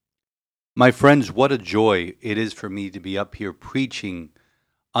My friends, what a joy it is for me to be up here preaching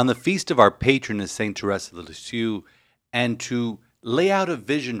on the feast of our patroness, Saint Teresa of Lisieux, and to lay out a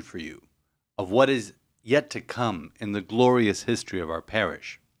vision for you of what is yet to come in the glorious history of our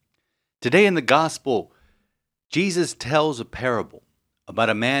parish. Today in the Gospel, Jesus tells a parable about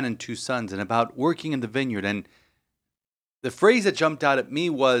a man and two sons and about working in the vineyard. And the phrase that jumped out at me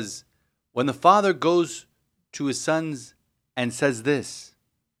was when the father goes to his sons and says this,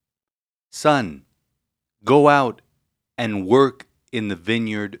 "Son, go out and work in the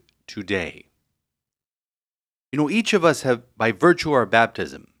vineyard today." Each of us have, by virtue of our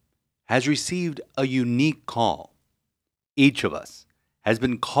baptism, has received a unique call. Each of us has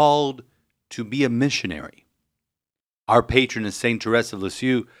been called to be a missionary. Our patroness, Saint Teresa of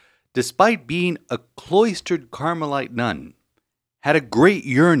Lisieux, despite being a cloistered Carmelite nun, had a great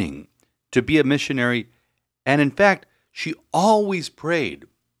yearning to be a missionary, and in fact, she always prayed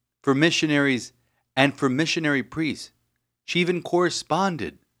for missionaries and for missionary priests. She even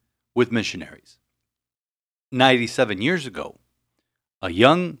corresponded with missionaries. 97 years ago, a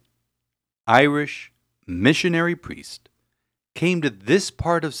young Irish missionary priest came to this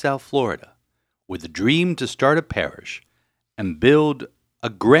part of South Florida with a dream to start a parish and build a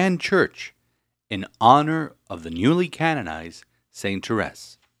grand church in honor of the newly canonized Saint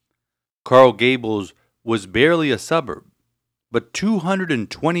Therese. Coral Gables was barely a suburb, but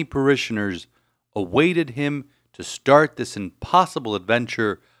 220 parishioners awaited him to start this impossible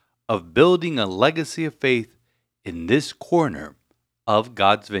adventure of building a legacy of faith in this corner of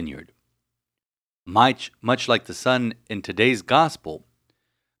God's vineyard. Much like the son in today's gospel,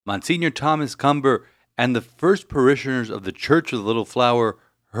 Monsignor Thomas Cumber and the first parishioners of the Church of the Little Flower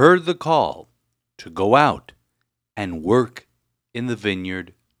heard the call to go out and work in the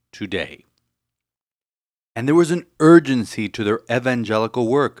vineyard today. And there was an urgency to their evangelical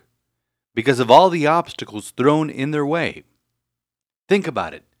work because of all the obstacles thrown in their way. Think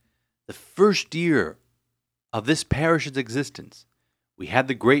about it. The first year of this parish's existence, we had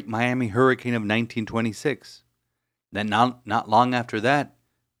the great Miami hurricane of 1926. Then not long after that,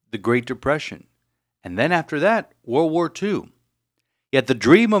 the Great Depression. And then after that, World War II. Yet the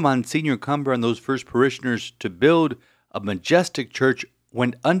dream of Monsignor Cumber and those first parishioners to build a majestic church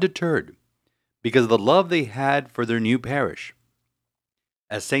went undeterred because of the love they had for their new parish.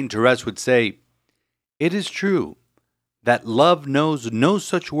 As Saint Therese would say, it is true that love knows no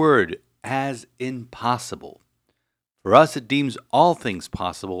such word as impossible. For us it deems all things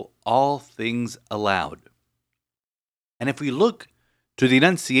possible, all things allowed. And if we look to the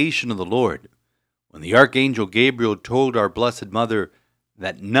Annunciation of the Lord, when the Archangel Gabriel told our Blessed Mother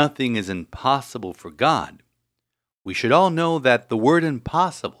that nothing is impossible for God, we should all know that the word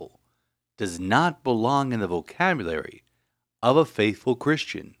impossible does not belong in the vocabulary of a faithful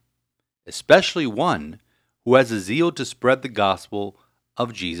Christian, especially one who has a zeal to spread the gospel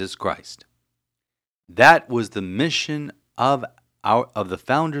of Jesus Christ. That was the mission of the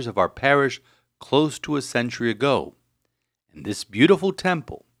founders of our parish close to a century ago. And this beautiful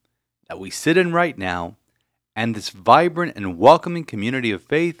temple that we sit in right now, and this vibrant and welcoming community of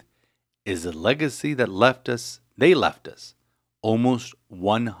faith, is a legacy that they left us almost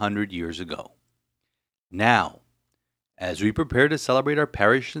 100 years ago. Now, as we prepare to celebrate our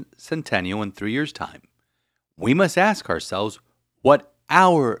parish centennial in 3 years' time, we must ask ourselves what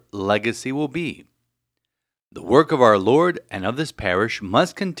our legacy will be. The work of our Lord and of this parish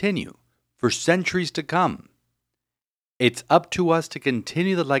must continue for centuries to come. It's up to us to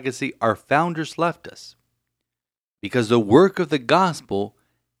continue the legacy our founders left us, because the work of the gospel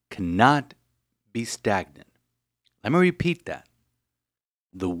cannot be stagnant. Let me repeat that.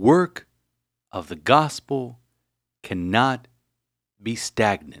 The work of the gospel cannot be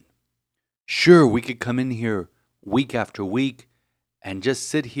stagnant. Sure, we could come in here week after week and just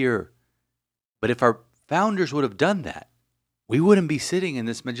sit here, but if our founders would have done that, we wouldn't be sitting in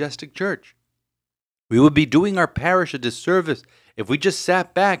this majestic church. We would be doing our parish a disservice if we just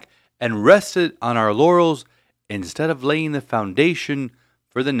sat back and rested on our laurels instead of laying the foundation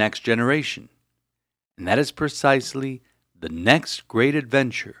for the next generation. And that is precisely the next great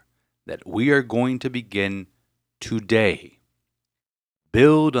adventure that we are going to begin today.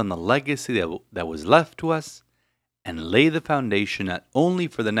 Build on the legacy that was left to us and lay the foundation not only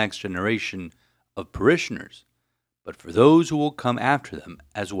for the next generation of parishioners, but for those who will come after them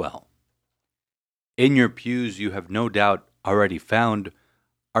as well. In your pews, you have no doubt already found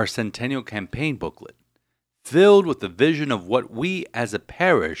our Centennial campaign booklet, filled with the vision of what we as a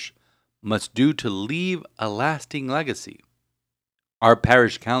parish must do to leave a lasting legacy. Our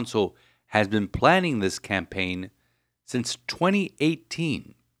parish council has been planning this campaign since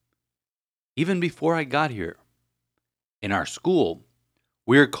 2018. even before I got here. In our school,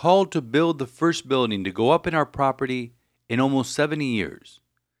 we are called to build the first building to go up in our property in almost 70 years.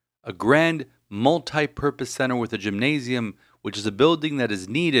 A grand multi-purpose center with a gymnasium, which is a building that is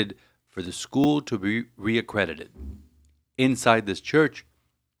needed for the school to be reaccredited. Inside this church,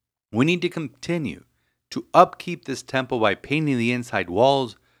 we need to continue to upkeep this temple by painting the inside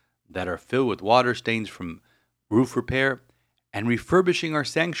walls that are filled with water stains from roof repair and refurbishing our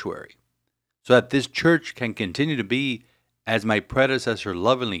sanctuary so that this church can continue to be, as my predecessor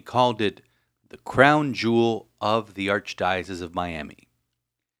lovingly called it, the crown jewel of the Archdiocese of Miami.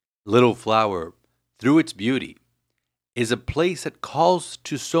 Little Flower, through its beauty, is a place that calls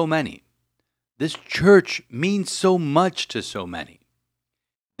to so many. This church means so much to so many.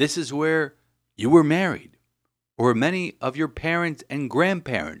 This is where you were married, or many of your parents and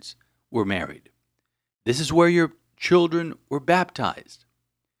grandparents were married. This is where your children were baptized.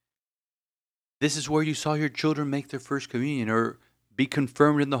 This is where you saw your children make their first communion or be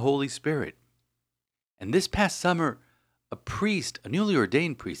confirmed in the Holy Spirit. And this past summer, a priest, a newly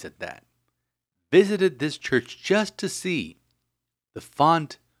ordained priest at that, visited this church just to see the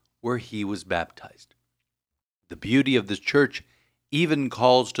font where he was baptized. The beauty of this church even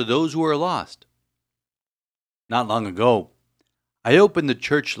calls to those who are lost. Not long ago, I opened the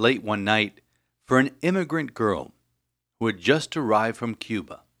church late one night for an immigrant girl who had just arrived from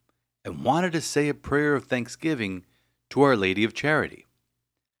Cuba and wanted to say a prayer of thanksgiving to Our Lady of Charity.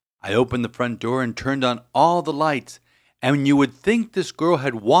 I opened the front door and turned on all the lights, and you would think this girl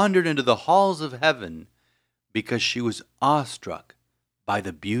had wandered into the halls of heaven because she was awestruck by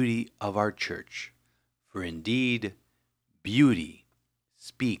the beauty of our church. For indeed, beauty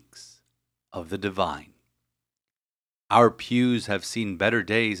speaks of the divine. Our pews have seen better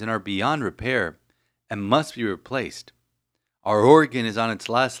days and are beyond repair and must be replaced. Our organ is on its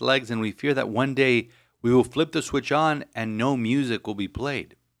last legs, and we fear that one day we will flip the switch on and no music will be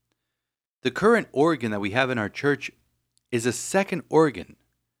played. The current organ that we have in our church is a second organ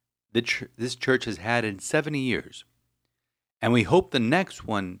this church has had in 70 years, and we hope the next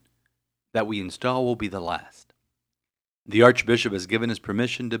one that we install will be the last. The Archbishop has given us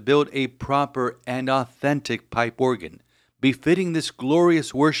permission to build a proper and authentic pipe organ befitting this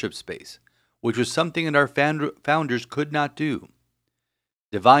glorious worship space, which was something that our founders could not do.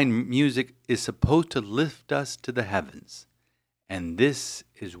 Divine music is supposed to lift us to the heavens, and this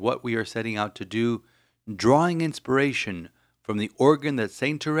is what we are setting out to do, drawing inspiration from the organ that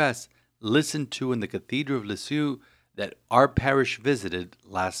Saint Therese listened to in the Cathedral of Lisieux that our parish visited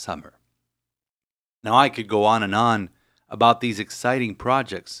last summer. Now I could go on and on about these exciting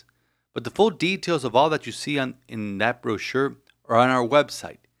projects, but the full details of all that you see in that brochure are on our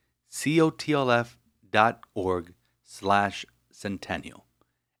website, cotlf.org/centennial,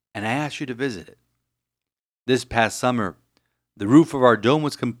 and I ask you to visit it. This past summer, the roof of our dome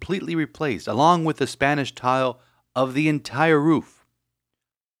was completely replaced, along with the Spanish tile of the entire roof.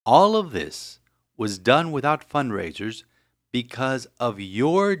 All of this was done without fundraisers because of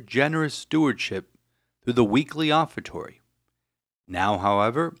your generous stewardship through the weekly offertory. Now,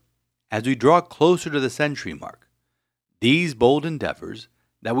 however, as we draw closer to the century mark, these bold endeavors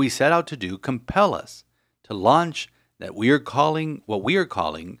that we set out to do compel us to launch what we are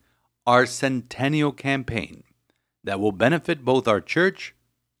calling our Centennial campaign that will benefit both our church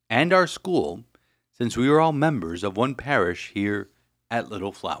and our school, since we are all members of one parish here at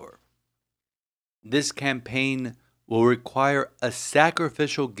Little Flower. This campaign will require a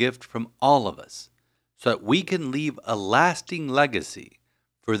sacrificial gift from all of us so that we can leave a lasting legacy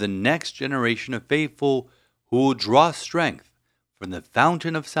for the next generation of faithful who will draw strength from the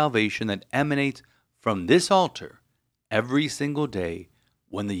fountain of salvation that emanates from this altar every single day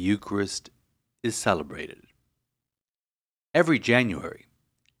when the Eucharist is celebrated. Every January,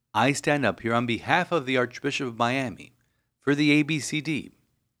 I stand up here on behalf of the Archbishop of Miami for the ABCD.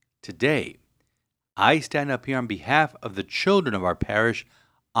 Today, I stand up here on behalf of the children of our parish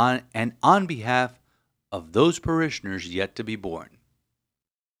and on behalf of those parishioners yet to be born.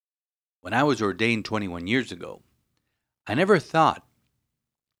 When I was ordained 21 years ago, I never thought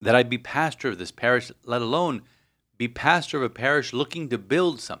that I'd be pastor of this parish, let alone be pastor of a parish looking to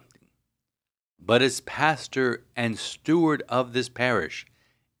build something. But as pastor and steward of this parish,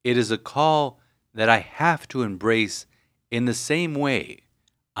 it is a call that I have to embrace in the same way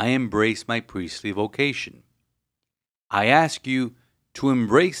I embrace my priestly vocation. I ask you to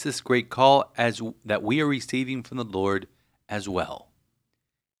embrace this great call that we are receiving from the Lord as well.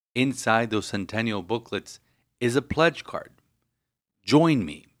 Inside those Centennial booklets is a pledge card. Join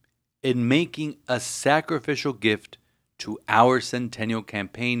me in making a sacrificial gift to our Centennial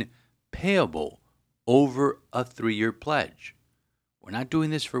campaign payable over a 3-year pledge. We're not doing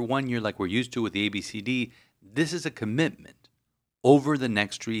this for 1 year like we're used to with the ABCD. This is a commitment over the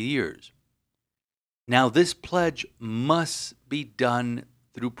next 3 years. Now, this pledge must be done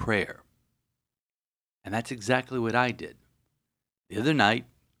through prayer. And that's exactly what I did. The other night,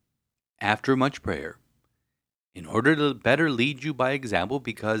 after much prayer, in order to better lead you by example,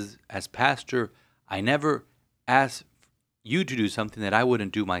 because as pastor, I never ask you to do something that I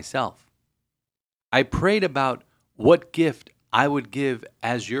wouldn't do myself. I prayed about what gift I would give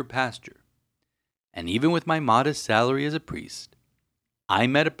as your pastor. And even with my modest salary as a priest, I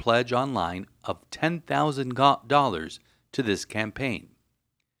made a pledge online of $10,000 to this campaign.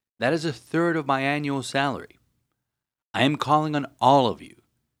 That is a third of my annual salary. I am calling on all of you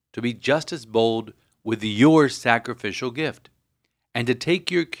to be just as bold with your sacrificial gift and to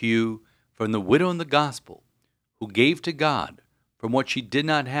take your cue from the widow in the gospel who gave to God from what she did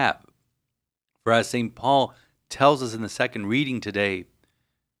not have. For as St. Paul tells us in the second reading today,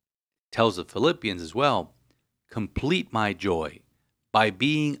 tells the Philippians as well, complete my joy by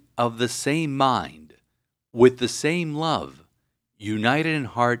being of the same mind, with the same love, united in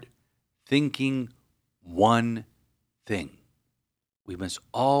heart, thinking one thing. We must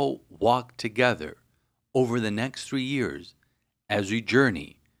all walk together over the next 3 years as we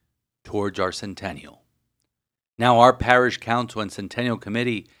journey towards our centennial. Now, our parish council and centennial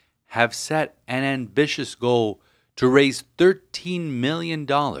committee have set an ambitious goal to raise $13 million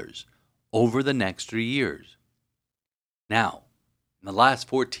over the next 3 years. Now, in the last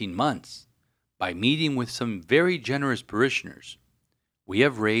 14 months, by meeting with some very generous parishioners, we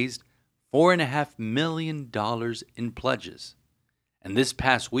have raised $4.5 million in pledges. And this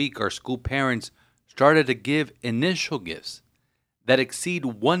past week, our school parents started to give initial gifts that exceed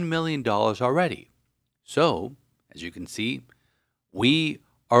 $1 million already. So, as you can see, we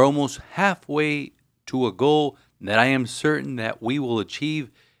are almost halfway to a goal that I am certain that we will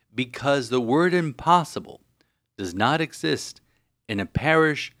achieve, because the word impossible does not exist in a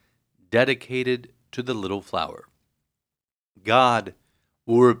parish dedicated to the little flower. God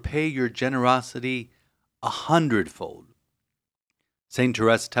will repay your generosity 100-fold. St.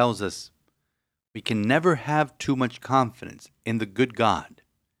 Therese tells us, we can never have too much confidence in the good God.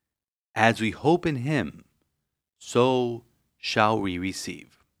 As we hope in Him, so shall we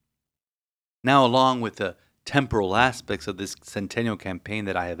receive. Now, along with the temporal aspects of this centennial campaign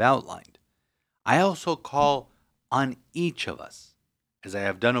that I have outlined, I also call on each of us, as I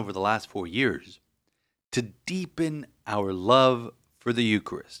have done over the last 4 years, to deepen our love for the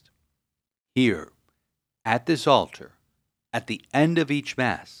Eucharist. Here, at this altar, at the end of each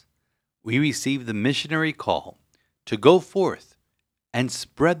Mass, we receive the missionary call to go forth and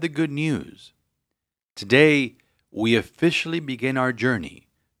spread the good news. Today, we officially begin our journey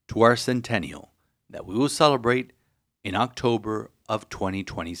to our centennial that we will celebrate in October of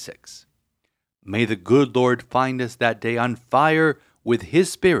 2026. May the good Lord find us that day on fire with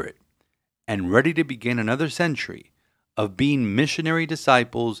His Spirit and ready to begin another century of being missionary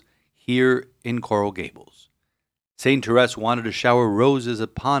disciples here in Coral Gables. St. Therese wanted to shower roses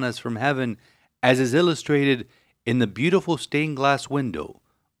upon us from heaven, as is illustrated in the beautiful stained glass window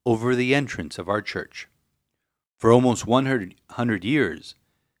over the entrance of our church. For almost 100 years,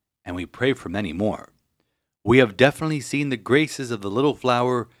 and we pray for many more, we have definitely seen the graces of the little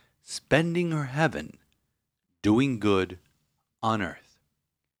flower spending her heaven, doing good on earth.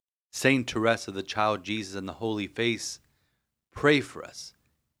 Saint Therese of the Child Jesus and the Holy Face, pray for us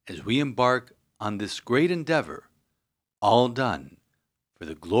as we embark on this great endeavor, all done for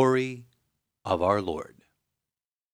the glory of our Lord.